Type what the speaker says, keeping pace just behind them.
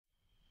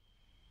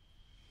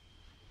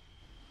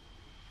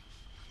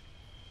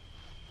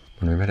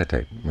When we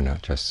meditate, we're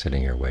not just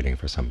sitting here waiting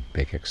for some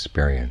big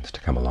experience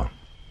to come along.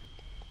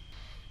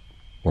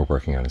 We're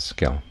working on a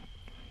skill.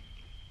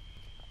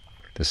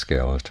 The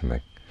skill is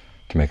to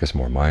make us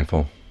more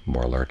mindful,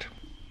 more alert,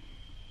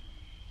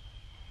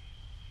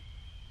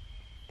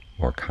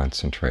 more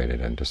concentrated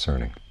and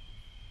discerning.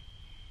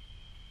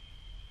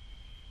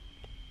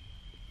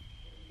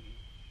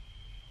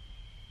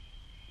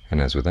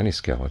 And as with any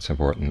skill, it's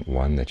important,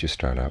 one, that you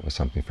start out with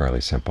something fairly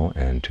simple,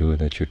 and two,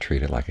 that you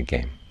treat it like a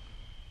game.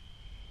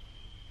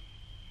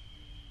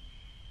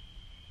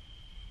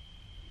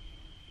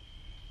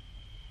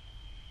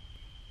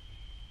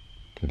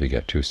 If you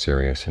get too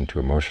serious and too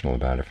emotional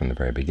about it from the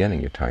very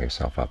beginning, you tie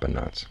yourself up in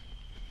knots.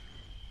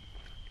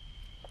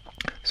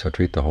 So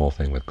treat the whole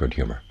thing with good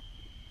humor.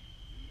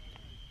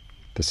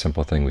 The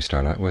simple thing we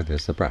start out with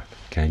is the breath.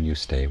 Can you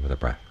stay with the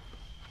breath?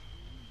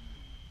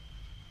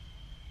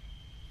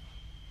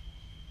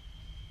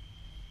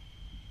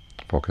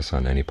 Focus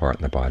on any part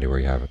in the body where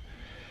you have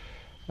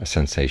a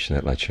sensation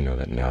that lets you know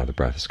that now the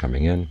breath is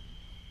coming in,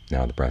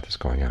 now the breath is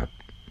going out.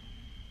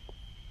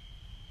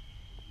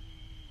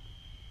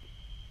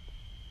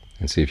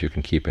 And see if you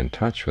can keep in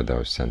touch with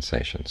those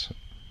sensations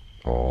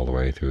all the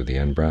way through the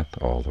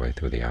in-breath, all the way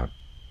through the out,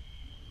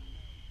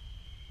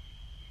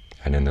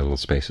 and in the little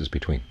spaces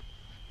between.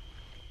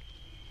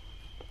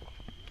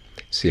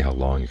 See how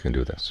long you can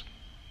do this.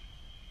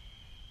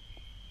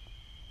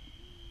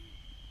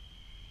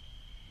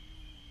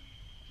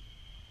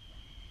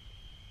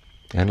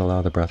 And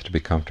allow the breath to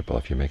be comfortable.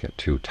 If you make it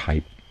too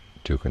tight,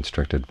 too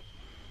constricted,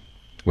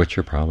 which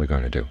you're probably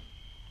going to do,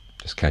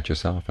 just catch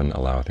yourself and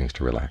allow things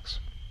to relax.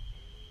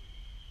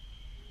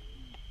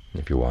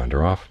 If you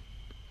wander off,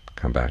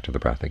 come back to the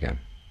breath again.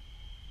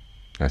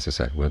 As I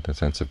said, with a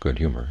sense of good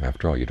humor.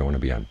 After all, you don't want to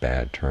be on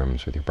bad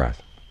terms with your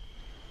breath.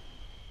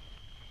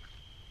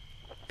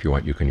 If you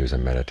want, you can use a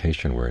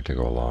meditation word to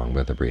go along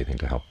with the breathing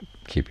to help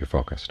keep you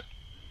focused.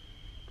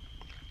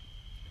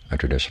 A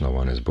traditional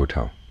one is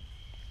Buddho.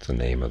 It's the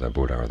name of the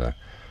Buddha, or the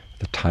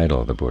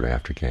title of the Buddha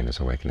after he came to his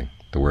awakening.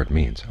 The word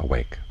means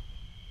awake.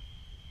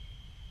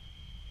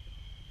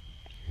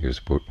 Use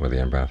But with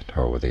the in-breath,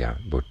 To with the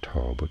out.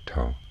 Buddho,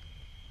 Buddho.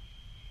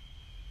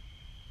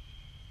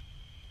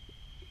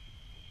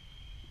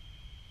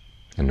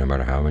 And no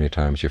matter how many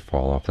times you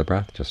fall off the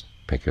breath, just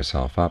pick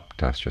yourself up,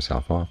 dust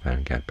yourself off,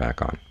 and get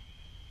back on.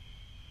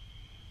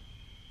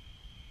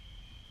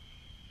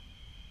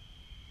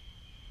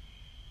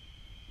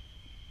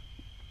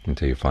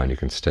 Until you find you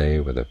can stay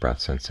with the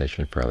breath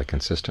sensation fairly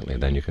consistently.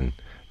 Then you can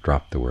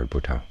drop the word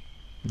Buddho.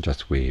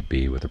 Just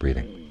be with the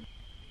breathing.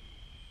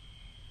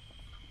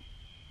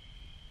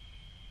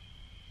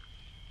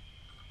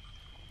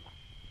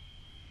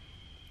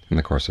 In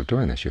the course of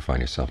doing this, you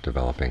find yourself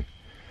developing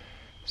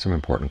some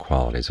important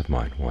qualities of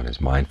mind. One is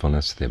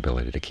mindfulness, the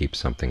ability to keep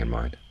something in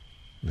mind.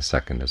 The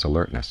second is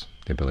alertness,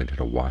 the ability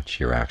to watch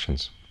your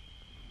actions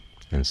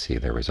and see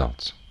their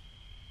results.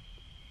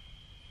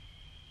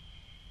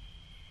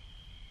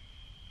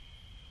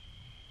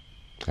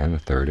 And the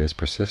third is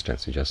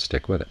persistence. You just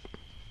stick with it.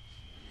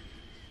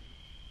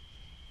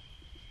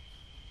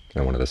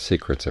 And one of the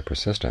secrets of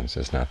persistence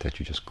is not that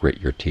you just grit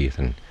your teeth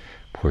and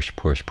push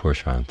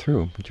on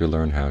through, but you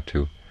learn how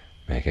to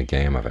make a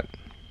game of it.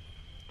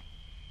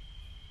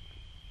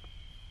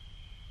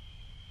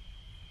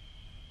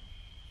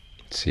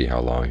 See how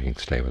long you can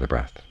stay with the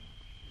breath.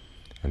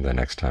 And the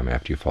next time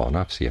after you've fallen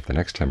off, see if the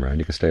next time around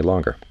you can stay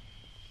longer.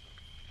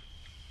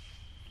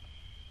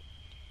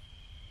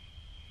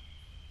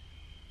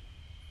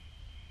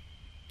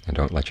 And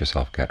don't let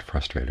yourself get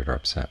frustrated or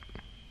upset.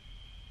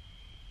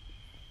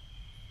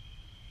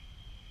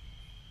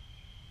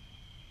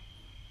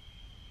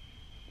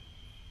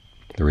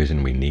 The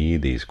reason we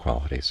need these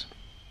qualities,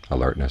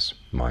 alertness,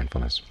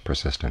 mindfulness,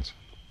 persistence,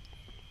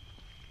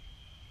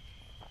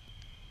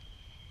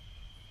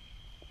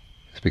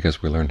 is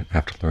because we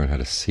have to learn how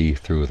to see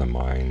through the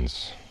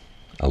mind's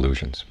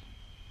illusions,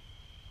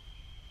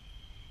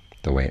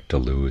 the way it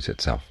deludes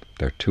itself.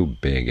 There are two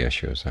big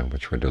issues on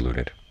which we're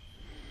deluded.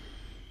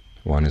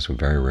 One is we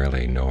very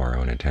rarely know our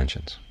own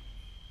intentions,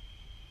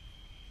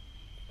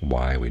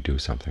 why we do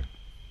something.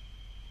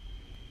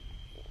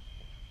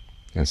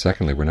 And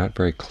secondly, we're not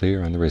very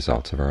clear on the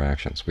results of our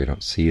actions. We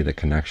don't see the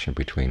connection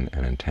between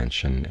an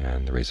intention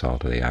and the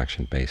result of the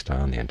action based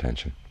on the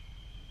intention.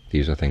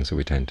 These are things that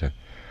we tend to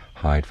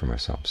hide from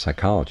ourselves.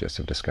 Psychologists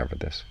have discovered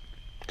this.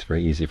 It's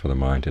very easy for the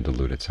mind to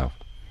delude itself.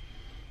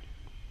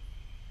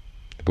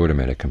 The Buddha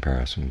made a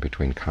comparison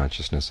between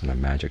consciousness and a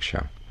magic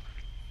show.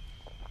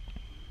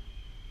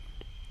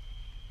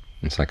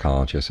 And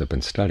psychologists have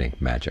been studying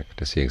magic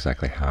to see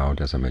exactly how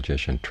does a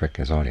magician trick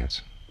his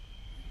audience.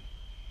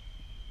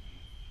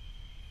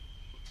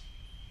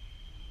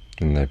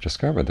 And they've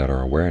discovered that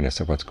our awareness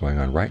of what's going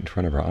on right in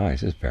front of our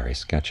eyes is very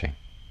sketchy.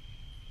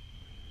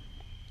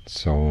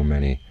 So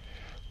many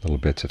little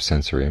bits of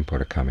sensory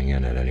input are coming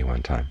in at any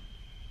one time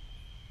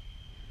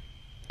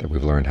that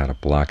we've learned how to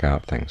block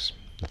out things,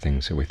 the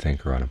things that we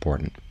think are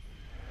unimportant.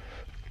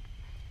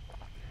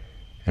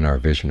 And our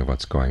vision of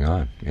what's going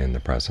on in the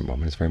present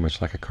moment is very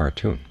much like a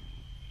cartoon.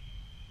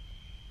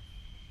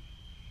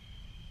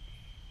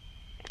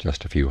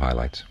 Just a few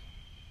highlights.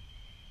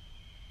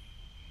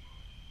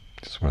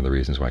 It's one of the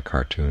reasons why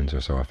cartoons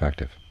are so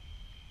effective.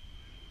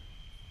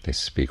 They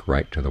speak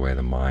right to the way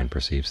the mind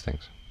perceives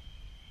things.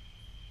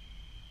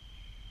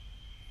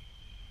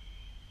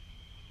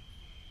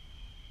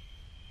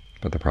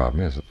 But the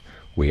problem is,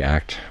 we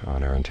act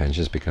on our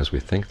intentions because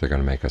we think they're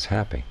going to make us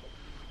happy.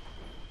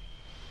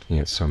 And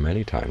yet so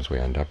many times we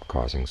end up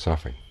causing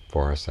suffering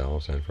for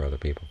ourselves and for other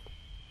people.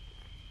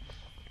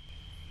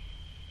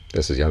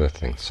 This is the other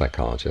thing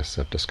psychologists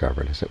have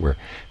discovered, is that we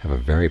have a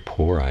very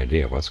poor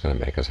idea of what's going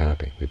to make us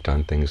happy. We've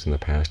done things in the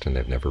past and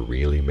they've never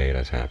really made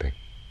us happy.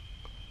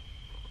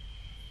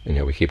 And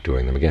yet we keep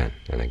doing them again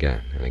and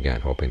again and again,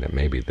 hoping that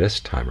maybe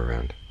this time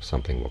around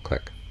something will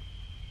click.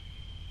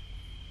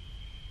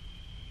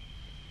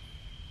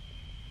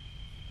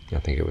 I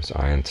think it was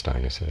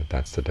Einstein who said that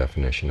that's the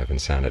definition of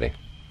insanity,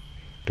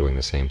 doing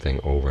the same thing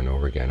over and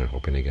over again and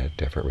hoping to get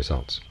different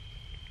results.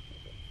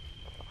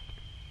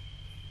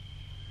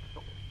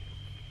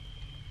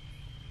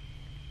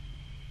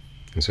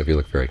 And so if you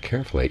look very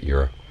carefully at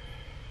your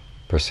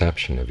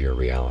perception of your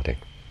reality,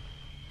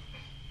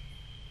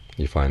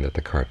 you find that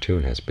the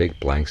cartoon has big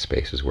blank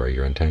spaces where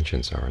your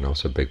intentions are, and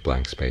also big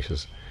blank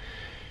spaces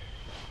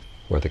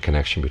where the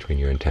connection between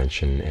your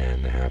intention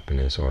and the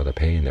happiness or the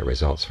pain that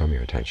results from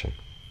your intention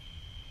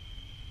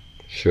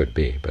should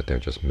be, but they're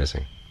just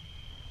missing.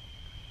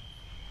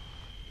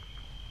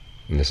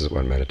 And this is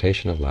what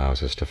meditation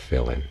allows us to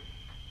fill in.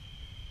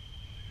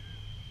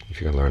 If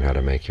you can learn how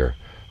to make your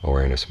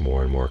awareness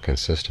more and more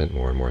consistent,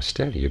 more and more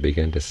steady, you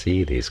begin to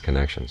see these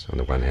connections. On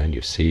the one hand,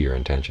 you see your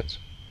intentions.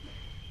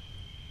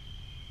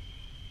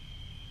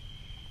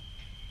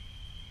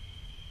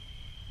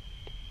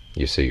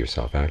 You see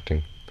yourself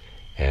acting,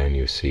 and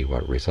you see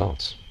what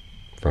results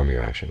from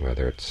your action,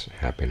 whether it's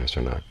happiness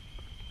or not.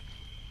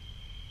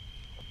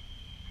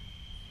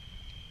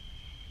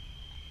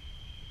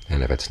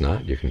 And if it's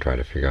not, you can try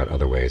to figure out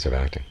other ways of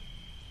acting.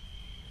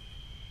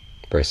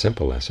 A very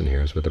simple lesson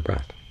here is with the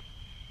breath.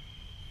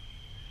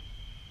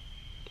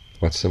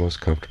 What's the most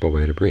comfortable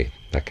way to breathe?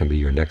 That can be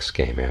your next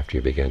game after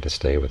you begin to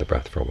stay with the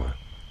breath for a while.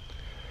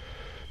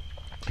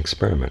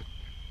 Experiment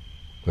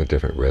with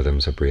different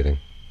rhythms of breathing.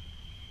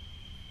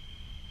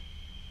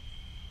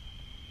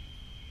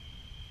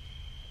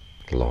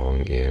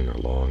 Long in or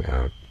long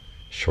out,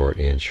 short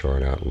in,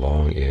 short out,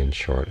 long in,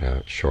 short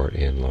out, short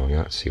in, long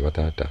out. See what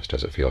that does.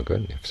 Does it feel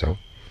good? If so,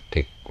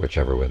 take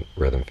whichever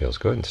rhythm feels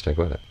good and stick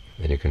with it.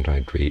 Then you can try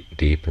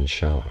deep and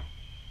shallow.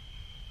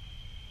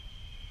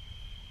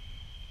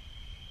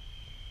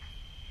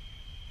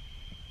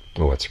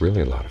 Well, what's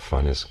really a lot of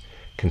fun is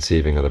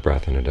conceiving of the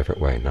breath in a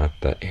different way, not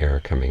the air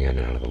coming in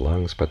and out of the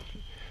lungs, but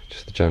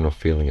just the general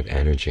feeling of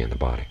energy in the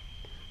body.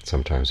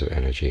 Sometimes of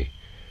energy,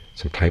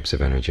 some types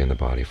of energy in the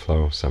body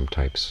flow, some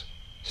types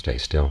stay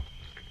still.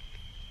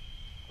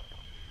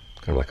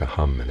 Kind of like a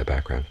hum in the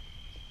background.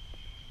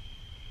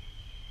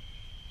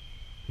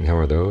 And how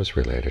are those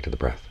related to the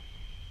breath?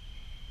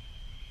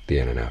 The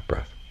in and out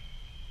breath.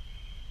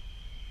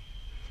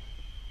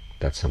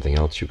 That's something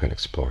else you can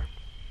explore.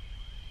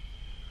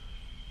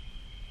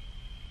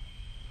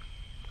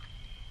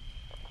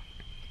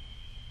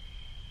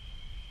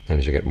 And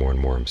as you get more and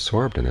more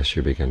absorbed in this,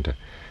 you begin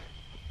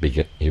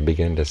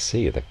to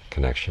see the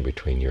connection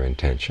between your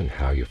intention,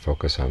 how you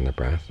focus on the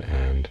breath,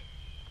 and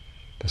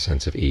the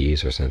sense of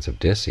ease or sense of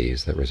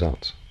dis-ease that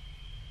results.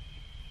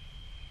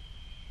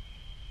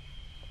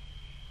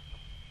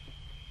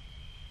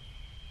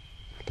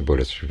 The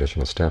Buddhist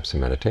traditional steps in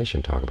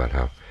meditation talk about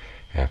how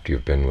after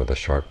you've been with a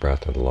short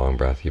breath or the long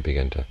breath, you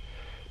begin to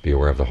be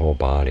aware of the whole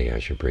body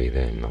as you breathe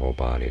in, the whole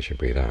body as you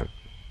breathe out.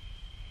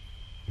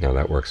 Now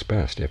that works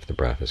best if the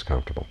breath is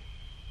comfortable.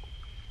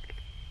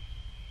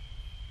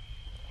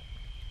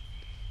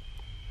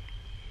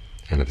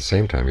 And at the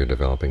same time, you're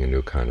developing a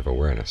new kind of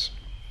awareness.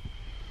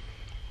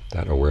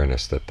 That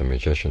awareness that the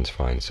magicians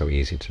find so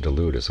easy to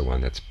delude is the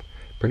one that's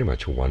pretty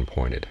much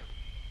one-pointed.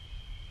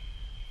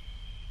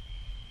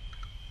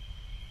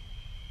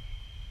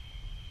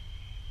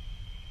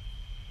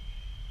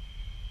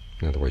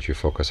 In other words, you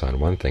focus on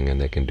one thing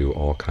and they can do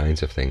all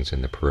kinds of things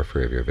in the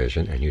periphery of your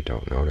vision and you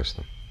don't notice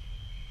them.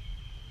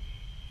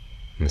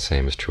 And the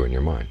same is true in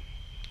your mind.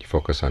 You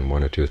focus on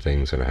one or two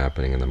things that are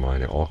happening in the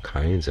mind and all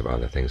kinds of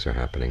other things are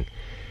happening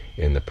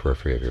in the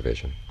periphery of your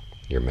vision,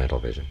 your mental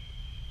vision.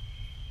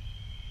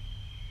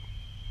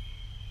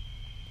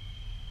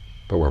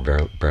 But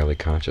we're barely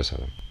conscious of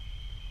them.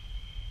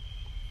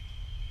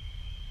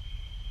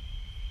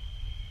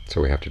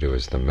 So what we have to do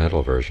is the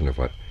mental version of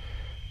what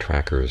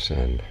trackers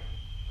and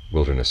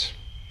wilderness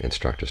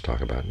instructors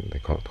talk about. They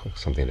call it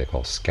something they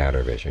call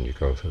scatter vision. You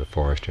go through the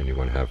forest and you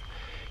want to have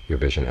your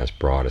vision as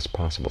broad as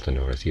possible to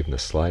notice even the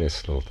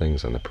slightest little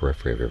things on the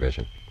periphery of your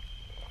vision.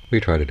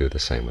 We try to do the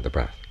same with the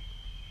breath.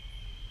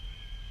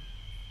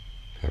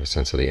 Have a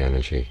sense of the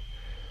energy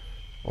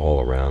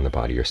all around the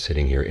body. You're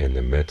sitting here in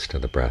the midst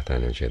of the breath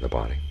energy of the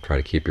body. Try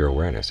to keep your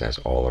awareness as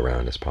all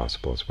around as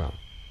possible as well.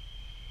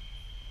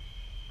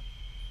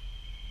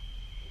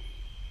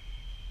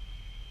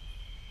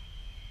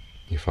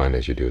 You find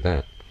as you do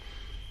that,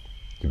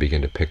 You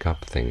begin to pick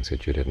up things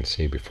that you didn't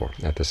see before.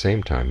 At the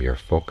same time, your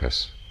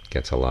focus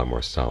gets a lot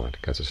more solid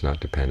because it's not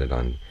dependent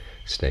on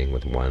staying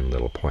with one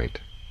little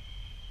point.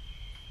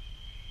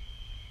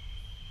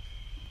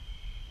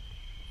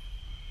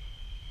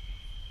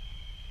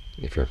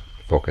 If your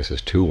focus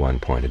is too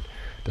one-pointed,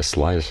 the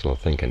slightest little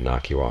thing can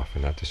knock you off,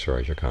 and that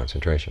destroys your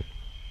concentration.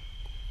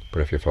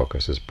 But if your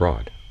focus is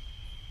broad,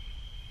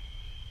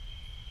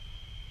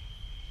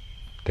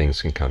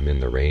 things can come in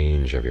the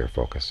range of your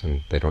focus,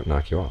 and they don't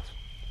knock you off.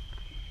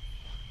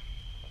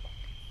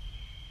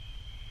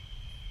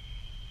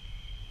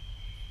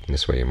 In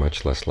this way, you're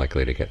much less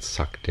likely to get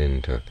sucked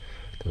into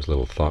those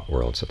little thought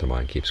worlds that the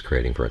mind keeps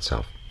creating for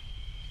itself.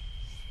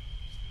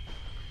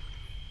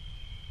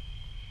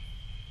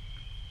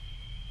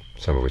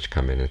 Some of which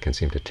come in and can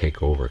seem to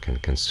take over, can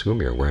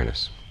consume your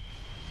awareness,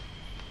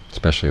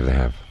 especially if they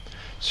have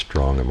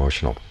strong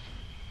emotional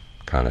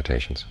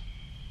connotations.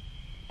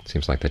 It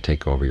seems like they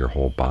take over your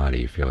whole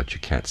body. You feel that you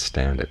can't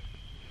stand it.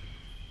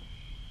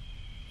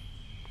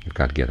 You've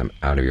got to get them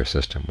out of your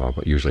system. Well,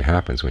 what usually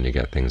happens when you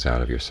get things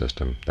out of your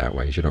system that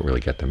way is you don't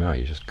really get them out.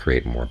 You just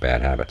create more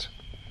bad habits.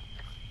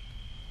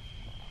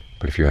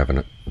 But if you have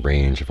a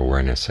range of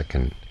awareness that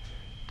can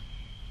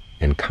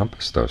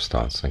encompass those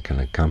thoughts and can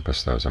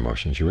encompass those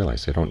emotions, you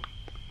realize they don't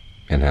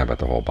inhabit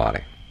the whole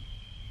body.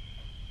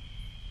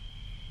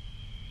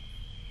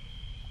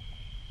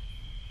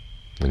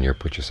 And you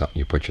put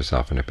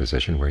yourself in a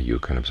position where you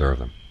can observe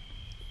them.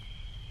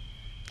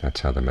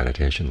 That's how the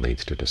meditation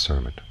leads to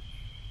discernment.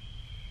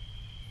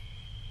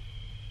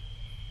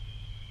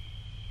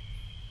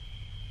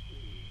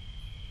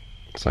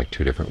 It's like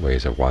two different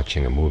ways of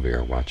watching a movie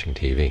or watching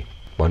TV.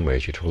 One way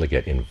is you totally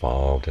get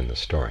involved in the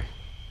story.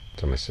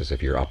 It's almost as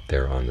if you're up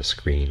there on the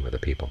screen with the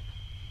people.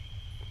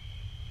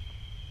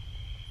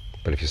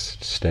 But if you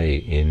stay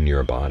in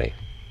your body,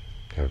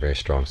 have a very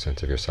strong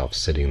sense of yourself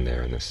sitting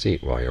there in the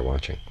seat while you're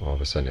watching, all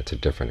of a sudden it's a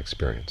different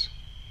experience.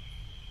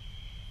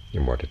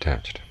 You're more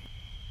detached.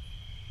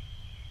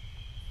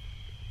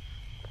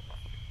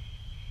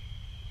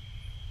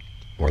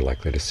 More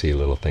likely to see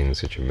little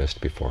things that you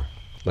missed before.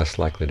 Less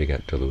likely to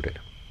get deluded.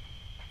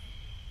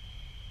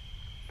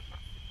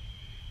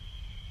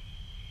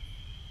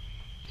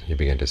 You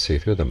begin to see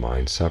through the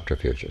mind's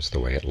subterfuges, the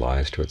way it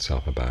lies to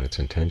itself about its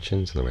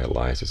intentions, and the way it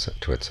lies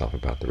to itself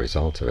about the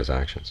results of its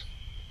actions.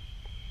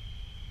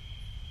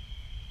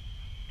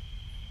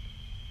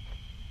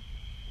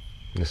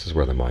 And this is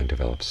where the mind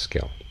develops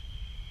skill.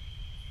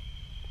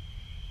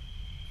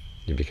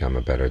 You become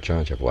a better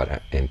judge of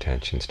what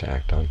intentions to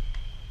act on,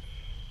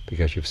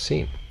 because you've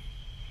seen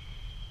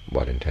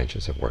what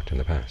intentions have worked in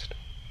the past.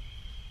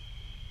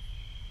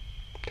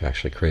 To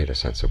actually create a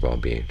sense of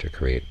well-being, to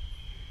create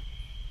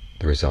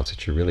the results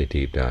that you really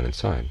deep down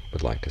inside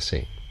would like to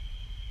see.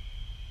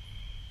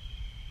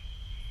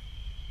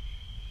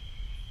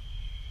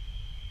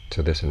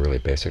 So this, in really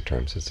basic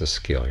terms, is the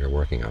skill you're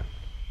working on.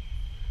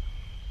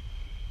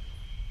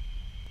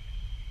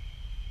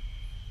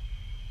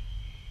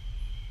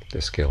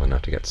 The skill, and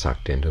not to get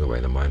sucked into the way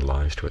the mind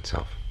lies to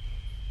itself.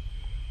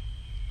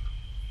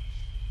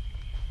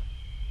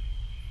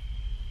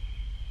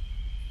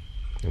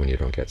 And when you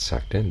don't get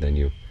sucked in, then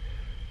you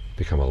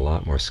become a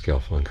lot more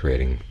skillful in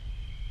creating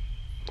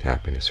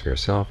happiness for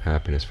yourself,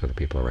 happiness for the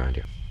people around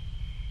you.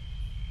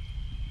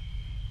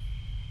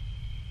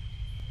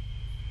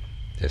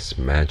 This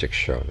magic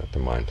show that the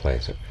mind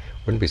plays, it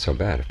wouldn't be so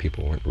bad if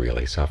people weren't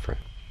really suffering.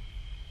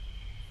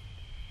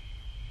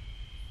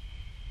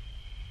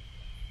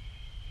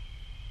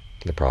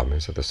 The problem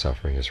is that the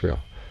suffering is real.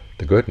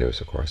 The good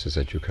news, of course, is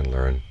that you can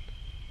learn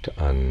to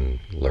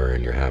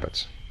unlearn your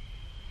habits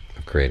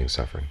of creating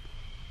suffering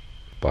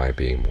by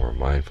being more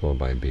mindful,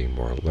 by being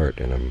more alert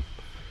in a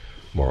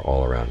more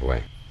all-around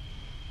way.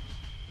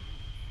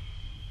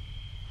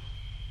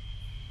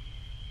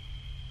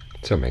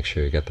 So make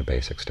sure you get the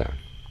basics down.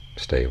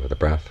 Stay with the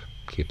breath,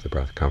 keep the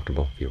breath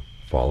comfortable. If you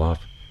fall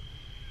off,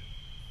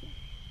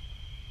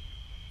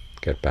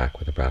 get back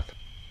with the breath.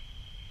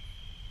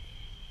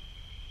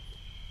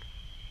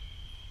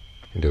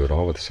 And do it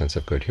all with a sense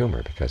of good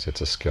humor, because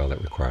it's a skill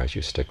that requires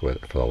you stick with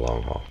it for the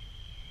long haul.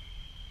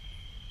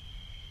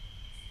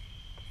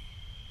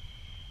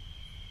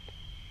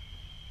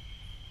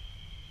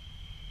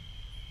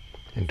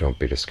 And don't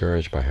be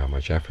discouraged by how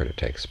much effort it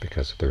takes,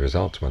 because the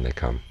results, when they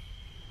come,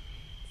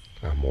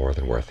 are more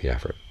than worth the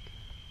effort.